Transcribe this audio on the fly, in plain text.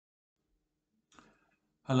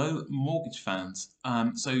Hello, mortgage fans.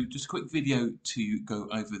 So just a quick video to go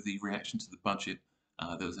over the reaction to the budget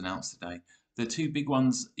that was announced today. The two big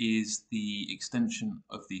ones is the extension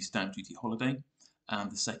of the stamp duty holiday, and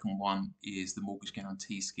the second one is the mortgage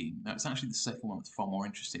guarantee scheme. Now, it's actually the second one that's far more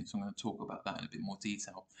interesting, so I'm going to talk about that in a bit more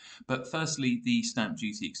detail. But firstly, the stamp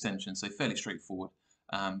duty extension, so fairly straightforward.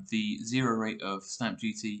 The zero rate of stamp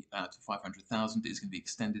duty to 500,000 is going to be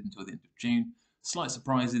extended until the end of June. Slight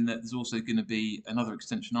surprise in that there's also going to be another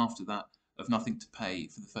extension after that of nothing to pay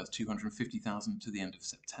for the first 250,000 to the end of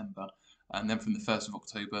September, and then from the 1st of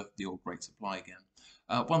October the old rates apply again.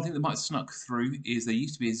 One thing that might have snuck through is there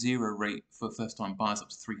used to be a zero rate for first-time buyers up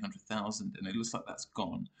to 300,000, and it looks like that's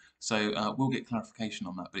gone. So we'll get clarification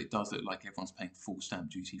on that, but it does look like everyone's paying full stamp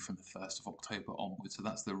duty from the 1st of October onwards, so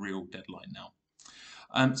that's the real deadline now.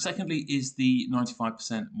 Secondly is the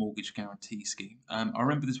 95% mortgage guarantee scheme. I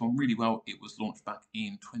remember this one really well. It was launched back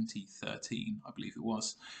in 2013, I believe it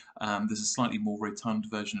was. There's a slightly more rotund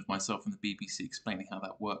version of myself on the BBC explaining how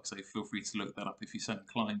that works, so feel free to look that up if you're so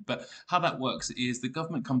inclined. But how that works is the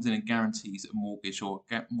government comes in and guarantees a mortgage, or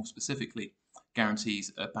more specifically,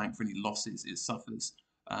 guarantees a bank for any losses it suffers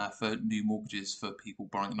for new mortgages for people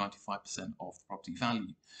borrowing 95% of the property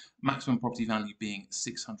value. Maximum property value being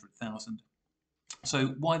 600,000. So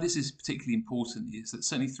why this is particularly important is that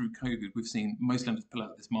certainly through COVID, we've seen most lenders pull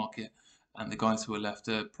out of this market, and the guys who are left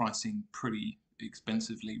are pricing pretty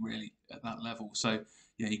expensively, really, at that level. So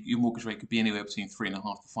your mortgage rate could be anywhere between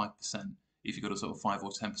 3.5% to 5% if you've got a sort of 5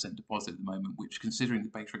 or 10% deposit at the moment, which, considering the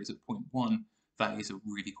base rate is at 0.1, that is a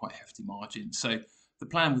really quite hefty margin. So the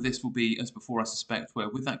plan with this will be, as before, I suspect, where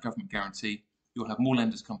with that government guarantee, you'll have more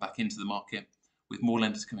lenders come back into the market. With more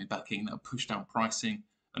lenders coming back in, that'll push down pricing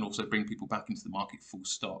and also bring people back into the market full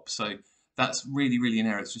stop. So that's really, really an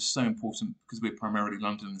area that's just so important because we're primarily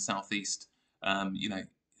London and the South East.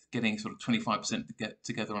 Getting sort of 25% to get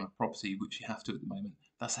together on a property, which you have to at the moment,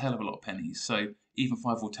 that's a hell of a lot of pennies. So even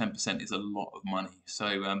 5 or 10% is a lot of money.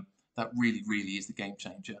 So that really, really is the game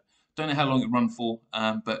changer. Don't know how long it run for,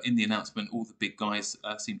 but in the announcement, all the big guys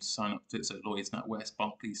seem to sign up to it. So Lloyds, NatWest,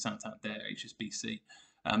 Barclays, Santander, HSBC.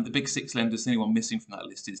 The big six lenders, the only one missing from that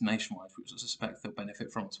list is Nationwide, which I suspect they'll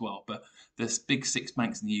benefit from as well. But the big six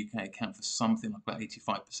banks in the UK account for something like about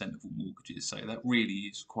 85% of all mortgages, so that really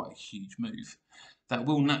is quite a huge move. That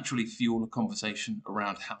will naturally fuel a conversation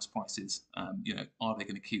around house prices. Are they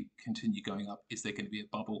going to continue going up? Is there going to be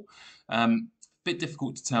a bubble? Bit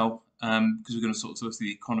difficult to tell because we're going to sort of see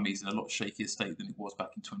the economy is in a lot shakier state than it was back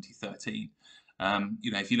in 2013.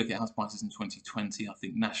 If you look at house prices in 2020, I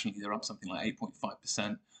think nationally they're up something like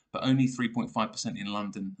 8.5%, but only 3.5% in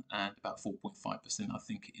London and about 4.5%, I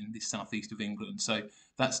think, in the southeast of England. So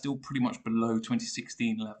that's still pretty much below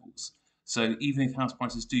 2016 levels. So even if house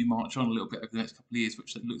prices do march on a little bit over the next couple of years,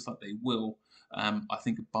 which it looks like they will, I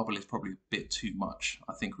think a bubble is probably a bit too much.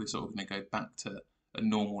 I think we're sort of going to go back to a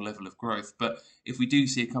normal level of growth. But if we do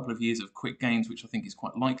see a couple of years of quick gains, which I think is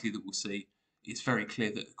quite likely that we'll see, it's very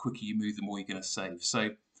clear that the quicker you move, the more you're going to save.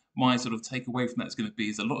 So my sort of takeaway from that is going to be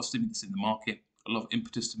is a lot of stimulus in the market, a lot of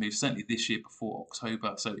impetus to move, certainly this year before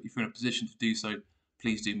October. So if you're in a position to do so,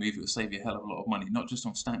 please do move. It will save you a hell of a lot of money, not just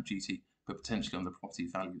on stamp duty, but potentially on the property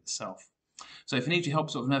value itself. So if you need your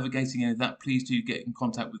help sort of navigating any of that, please do get in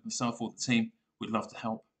contact with myself or the team. We'd love to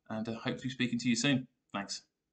help, and hopefully speaking to you soon. Thanks.